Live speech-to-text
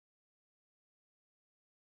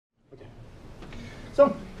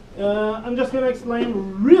So, I'm just going to explain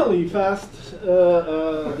really fast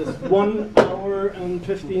this 1 hour and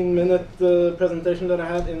 15-minute presentation that I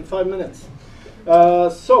had in 5 minutes.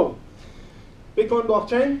 So, Bitcoin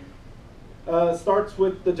blockchain starts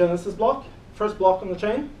with the Genesis block, first block on the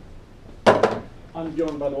chain. I'm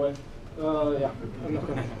Bjørn, by the way. Yeah, I'm not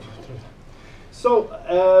going to.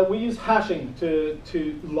 So, we use hashing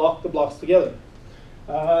to lock the blocks together.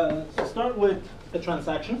 So start with a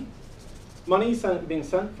transaction. Money being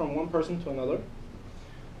sent from one person to another.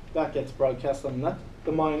 That gets broadcast on the net.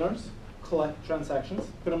 The miners collect transactions,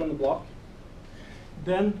 put them on the block.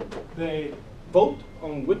 Then they vote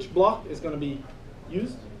on which block is going to be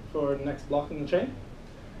used for the next block in the chain.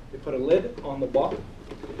 They put a lid on the block,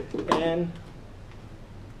 and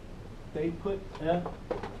they put a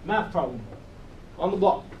math problem on the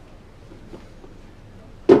block.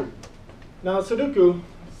 Now, Sudoku is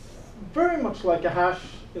very much like a hash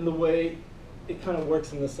in the way it kind of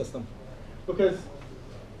works in this system, because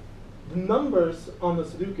the numbers on the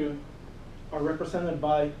Sudoku are represented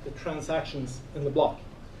by the transactions in the block.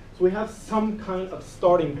 So we have some kind of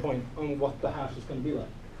starting point on what the hash is going to be like.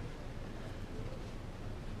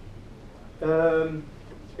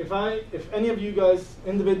 If any of you guys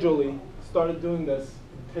individually started doing this, it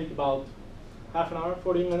would take about half an hour,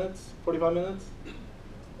 40 minutes, 45 minutes.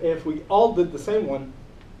 If we all did the same one,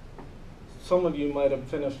 some of you might have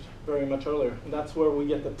finished very much earlier. And that's where we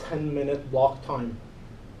get the 10-minute block time.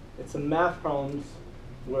 It's a math problems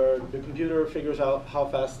where the computer figures out how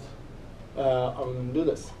fast are we going to do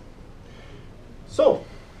this. So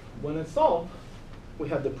when it's solved, we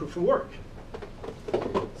have the proof of work.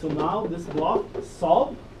 So now this block is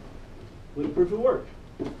solved with proof of work.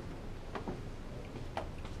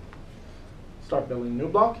 Start building a new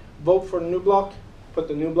block, vote for the new block, put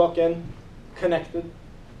the new block in, connected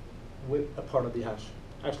with a part of the hash.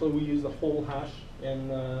 Actually, we use the whole hash in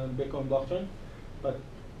Bitcoin blockchain, but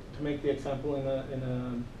to make the example in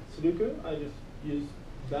a Sudoku, I just use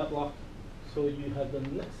that block so you have the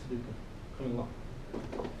next Sudoku coming along.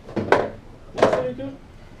 Next Sudoku?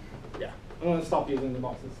 Yeah, I'm going to stop using the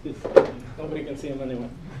boxes because nobody can see them anyway.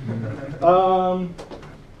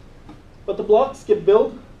 But the blocks get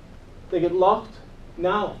built, they get locked.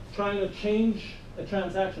 Now, trying to change a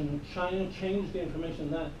transaction, trying to change the information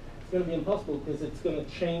in that, it's going to be impossible because it's going to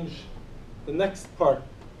change the next part,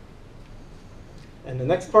 and the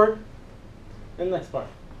next part, and the next part.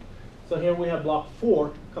 So here we have block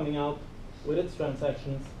 4 coming out with its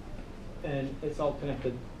transactions, and it's all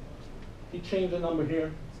connected. If you change the number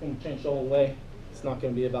here, it's going to change the whole way. It's not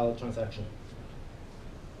going to be a valid transaction.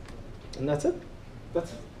 And that's it.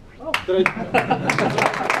 That's it. Oh, did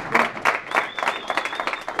I?